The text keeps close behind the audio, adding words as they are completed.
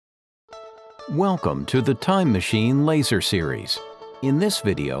Welcome to the Time Machine Laser Series. In this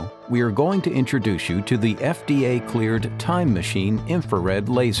video, we are going to introduce you to the FDA-cleared Time Machine infrared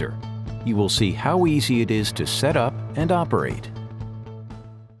laser. You will see how easy it is to set up and operate.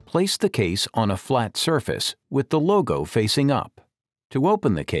 Place the case on a flat surface with the logo facing up. To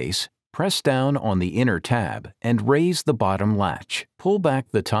open the case, press down on the inner tab and raise the bottom latch. Pull back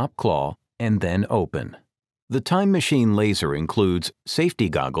the top claw and then open. The Time Machine laser includes safety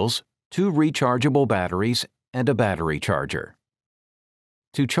goggles, 2 rechargeable batteries, and a battery charger.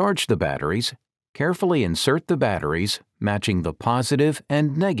 To charge the batteries, carefully insert the batteries matching the positive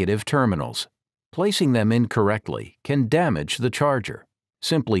and negative terminals. Placing them incorrectly can damage the charger.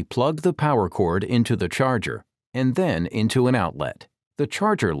 Simply plug the power cord into the charger and then into an outlet. The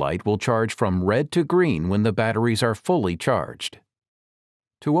charger light will charge from red to green when the batteries are fully charged.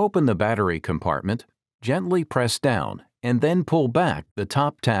 To open the battery compartment, gently press down and then pull back the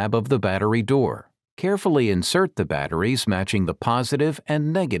top tab of the battery door. Carefully insert the batteries matching the positive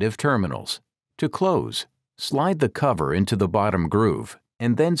and negative terminals. To close, slide the cover into the bottom groove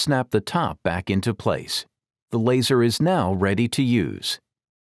and then snap the top back into place. The laser is now ready to use.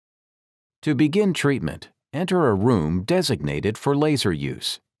 To begin treatment, enter a room designated for laser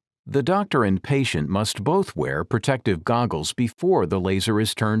use. The doctor and patient must both wear protective goggles before the laser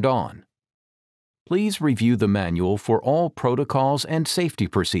is turned on. Please review the manual for all protocols and safety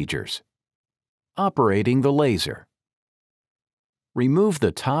procedures. Operating the laser. Remove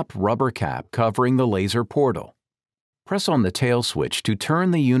the top rubber cap covering the laser portal. Press on the tail switch to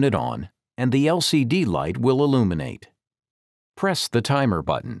turn the unit on, and the LCD light will illuminate. Press the timer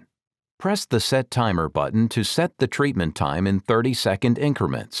button. Press the Set Timer button to set the treatment time in 30-second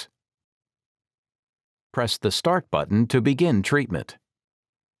increments. Press the Start button to begin treatment.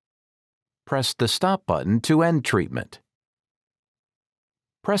 Press the Stop button to end treatment.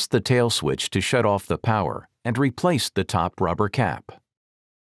 Press the tail switch to shut off the power and replace the top rubber cap.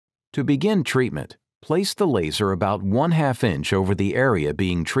 To begin treatment, place the laser about 1/2 inch over the area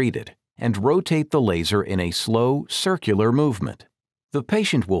being treated and rotate the laser in a slow, circular movement. The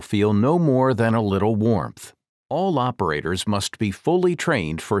patient will feel no more than a little warmth. All operators must be fully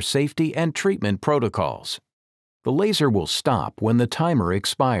trained for safety and treatment protocols. The laser will stop when the timer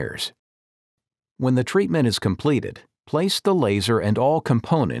expires. When the treatment is completed, place the laser and all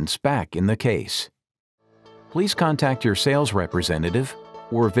components back in the case. Please contact your sales representative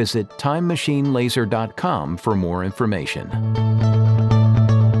or visit timemachinelaser.com for more information.